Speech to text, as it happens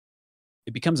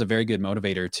it becomes a very good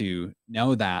motivator to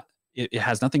know that it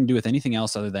has nothing to do with anything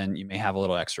else other than you may have a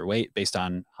little extra weight based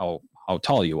on how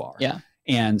tall you are. Yeah.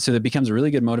 And so that becomes a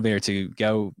really good motivator to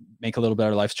go make a little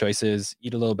better life choices,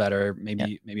 eat a little better, Yeah.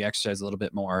 maybe exercise a little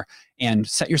bit more, and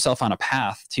set yourself on a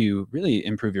path to really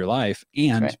improve your life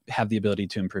and right. have the ability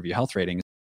to improve your health rating.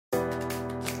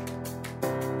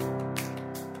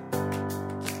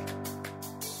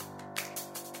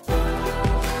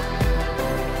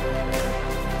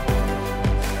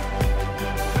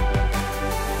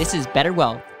 This is Better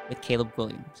Wealth with Caleb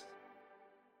Williams.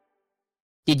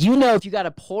 Did you know if you got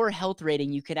a poor health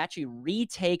rating, you could actually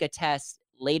retake a test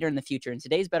later in the future? In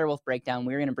today's Better Wealth Breakdown,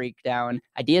 we're going to break down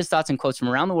ideas, thoughts, and quotes from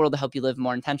around the world to help you live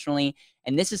more intentionally.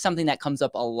 And this is something that comes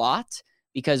up a lot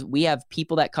because we have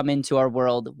people that come into our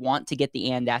world, want to get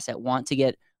the AND asset, want to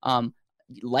get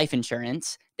life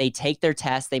insurance. They take their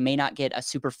test. They may not get a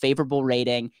super favorable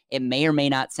rating. It may or may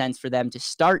not sense for them to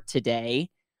start today.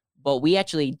 But we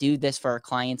actually do this for our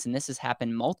clients, and this has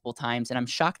happened multiple times. And I'm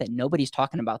shocked that nobody's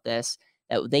talking about this,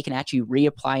 that they can actually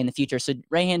reapply in the future. So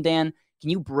Rayhan, Dan, can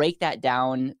you break that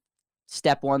down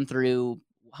step one through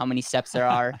how many steps there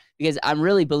are? Because I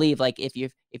really believe, like, if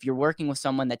you're working with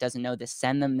someone that doesn't know this,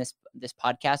 send them this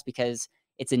podcast, because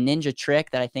it's a ninja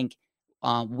trick that I think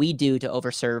we do to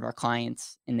overserve our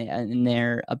clients in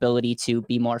their ability to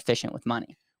be more efficient with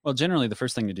money. Well, generally, the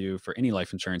first thing to do for any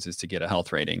life insurance is to get a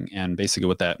health rating. And basically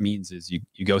what that means is you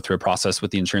go through a process with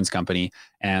the insurance company,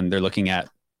 and they're looking at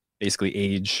basically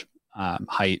age,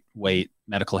 height, weight,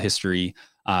 medical history,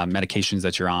 medications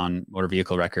that you're on, motor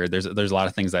vehicle record. There's a lot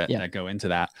of things that go into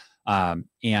that.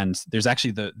 And there's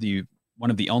actually the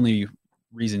one of the only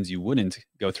reasons you wouldn't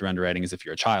go through underwriting is if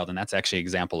you're a child. And that's actually an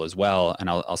example as well. And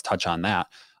I'll touch on that.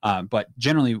 But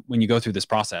generally, when you go through this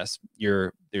process,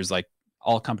 there's like,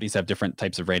 all companies have different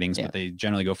types of ratings, but they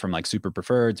generally go from like super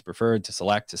preferred to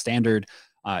select to standard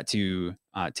to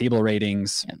table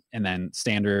ratings, and then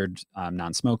standard,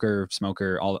 non-smoker,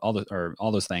 smoker,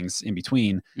 all those things in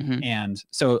between. Mm-hmm. And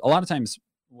so a lot of times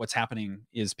what's happening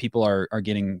is people are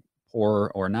getting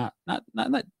poor or not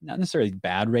necessarily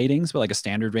bad ratings, but like a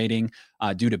standard rating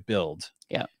due to build.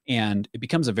 Yeah. And it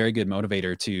becomes a very good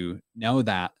motivator to know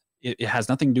that it has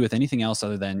nothing to do with anything else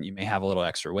other than you may have a little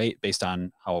extra weight based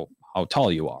on how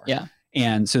tall you are. Yeah.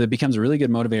 And so that becomes a really good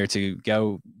motivator to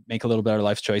go make a little better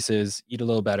life choices, eat a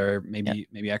little better, maybe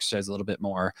exercise a little bit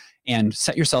more, and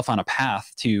set yourself on a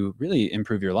path to really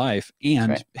improve your life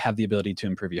and have the ability to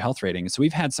improve your health rating. So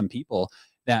we've had some people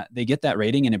that they get that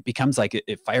rating and it becomes like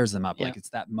it fires them up. Like it's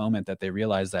that moment that they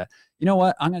realize that, you know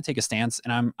what, I'm going to take a stance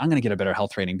and I'm going to get a better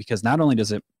health rating, because not only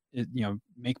does it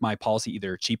make my policy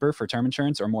either cheaper for term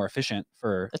insurance or more efficient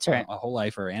for a whole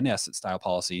life or an asset style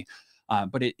policy.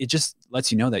 But it just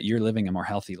lets you know that you're living a more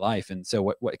healthy life. And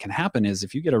so what can happen is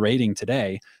if you get a rating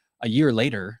today, a year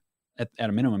later, at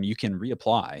a minimum, you can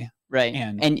reapply. Right.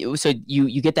 And so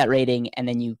you get that rating, and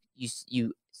then you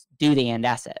do the AND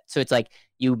asset. So it's like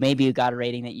you got a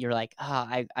rating that you're like,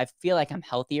 I feel like I'm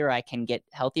healthier. I can get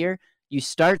healthier. You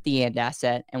start the AND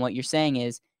asset. And what you're saying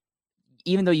is,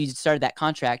 even though you started that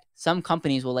contract, some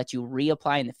companies will let you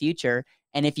reapply in the future.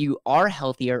 And if you are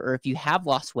healthier, or if you have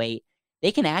lost weight,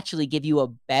 they can actually give you a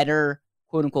better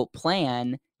quote unquote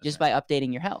plan just by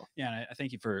updating your health. Yeah. And I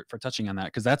thank you for touching on that,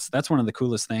 because that's one of the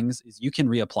coolest things is you can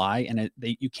reapply and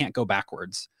you can't go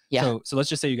backwards. Yeah. So let's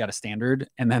just say you got a standard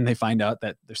and then they find out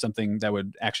that there's something that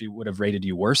would have rated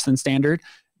you worse than standard.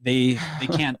 They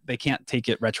can't take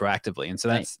it retroactively. And so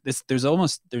that's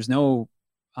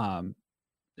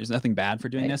there's nothing bad for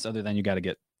doing this other than you got to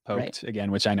get poked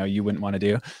again, which I know you wouldn't want to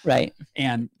do. Right.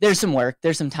 And there's some work,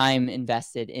 there's some time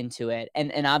invested into it.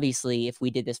 And obviously if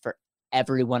we did this for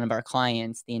every one of our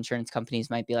clients, the insurance companies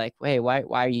might be like, hey, why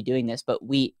are you doing this? But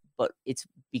it's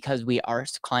because our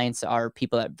clients are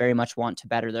people that very much want to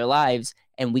better their lives,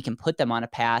 and we can put them on a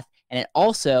path. And it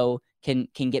also can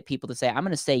get people to say, I'm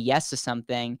going to say yes to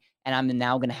something, and I'm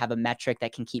now going to have a metric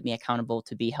that can keep me accountable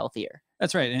to be healthier.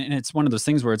 That's right. And it's one of those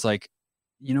things where it's like,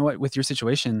 you know what, with your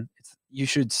situation, you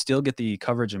should still get the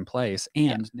coverage in place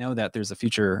and know that there's a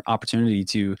future opportunity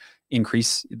to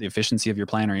increase the efficiency of your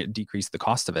plan or decrease the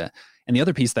cost of it. And the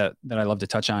other piece that I love to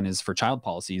touch on is for child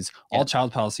policies. All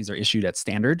child policies are issued at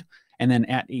standard. And then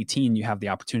at 18, you have the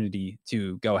opportunity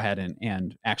to go ahead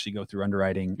and actually go through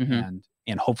underwriting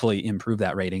and hopefully improve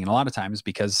that rating. And a lot of times,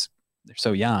 because they're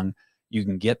so young, you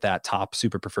can get that top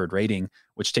super preferred rating,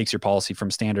 which takes your policy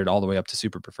from standard all the way up to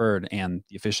super preferred, and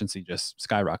the efficiency just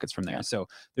skyrockets from there. So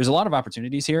there's a lot of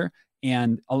opportunities here.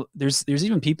 And there's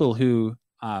even people who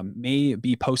may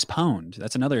be postponed.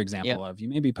 That's another example of, you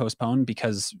may be postponed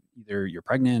because either you're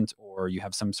pregnant or you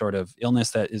have some sort of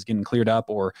illness that is getting cleared up,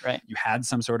 or you had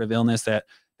some sort of illness that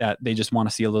they just want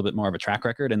to see a little bit more of a track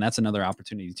record. And that's another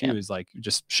opportunity too, is like,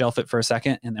 just shelf it for a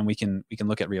second and then we can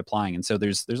look at reapplying. And so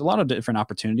there's a lot of different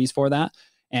opportunities for that.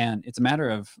 And it's a matter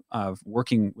of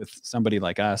working with somebody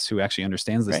like us who actually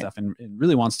understands this stuff and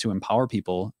really wants to empower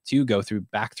people to go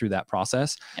back through that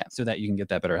process so that you can get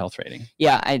that better health rating.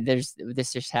 Yeah.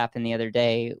 This just happened the other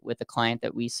day with a client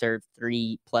that we served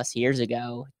 3+ years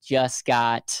ago, just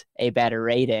got a better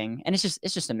rating. And it's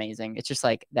just amazing. It's just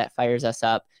like, that fires us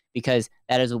up, because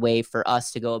that is a way for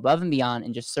us to go above and beyond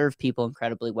and just serve people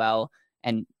incredibly well.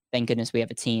 And thank goodness we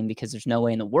have a team, because there's no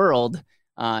way in the world,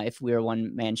 if we were a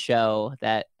one-man show,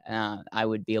 that I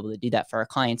would be able to do that for our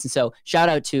clients. And so shout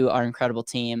out to our incredible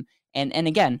team. And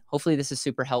again, hopefully this is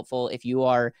super helpful. If you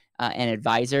are an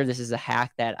advisor, this is a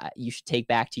hack that you should take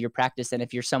back to your practice. And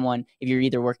if you're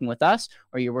either working with us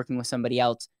or you're working with somebody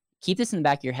else, keep this in the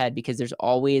back of your head, because there's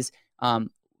always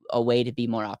a way to be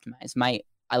more optimized.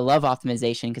 I love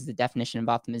optimization, because the definition of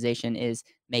optimization is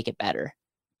make it better.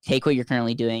 Take what you're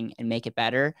currently doing and make it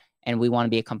better. And we want to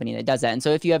be a company that does that. And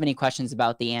so if you have any questions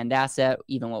about the AND asset,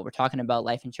 even what we're talking about,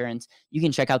 life insurance, you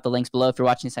can check out the links below. If you're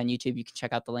watching this on YouTube, you can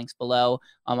check out the links below.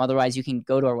 Otherwise, you can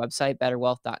go to our website,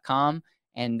 betterwealth.com,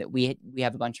 and we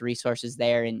have a bunch of resources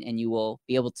there, and you will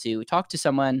be able to talk to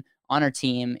someone on our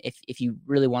team if you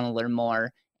really want to learn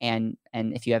more, and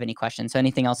if you have any questions. So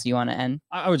anything else you want to end?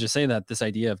 I would just say that this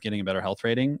idea of getting a better health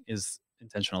rating is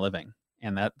intentional living.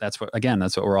 And that's what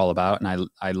we're all about. And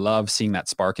I love seeing that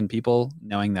spark in people,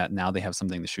 knowing that now they have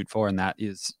something to shoot for. And that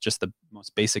is just the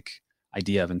most basic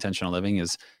idea of intentional living,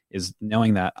 is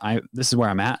knowing that this is where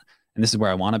I'm at and this is where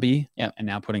I want to be. And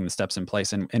now putting the steps in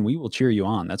place, and we will cheer you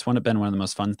on. That's been one of the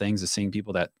most fun things, is seeing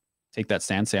people that take that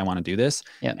stance, say, I want to do this,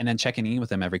 and then checking in with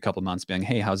them every couple of months, being,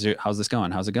 hey, how's this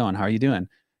going? How's it going? How are you doing?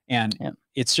 And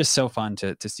it's just so fun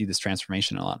to see this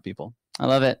transformation in a lot of people. I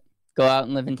love it. Go out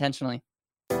and live intentionally.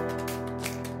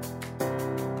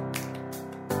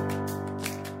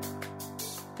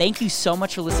 Thank you so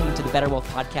much for listening to the Better Wealth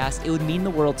Podcast. It would mean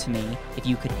the world to me if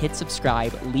you could hit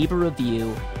subscribe, leave a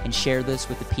review, and share this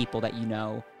with the people that you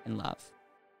know and love.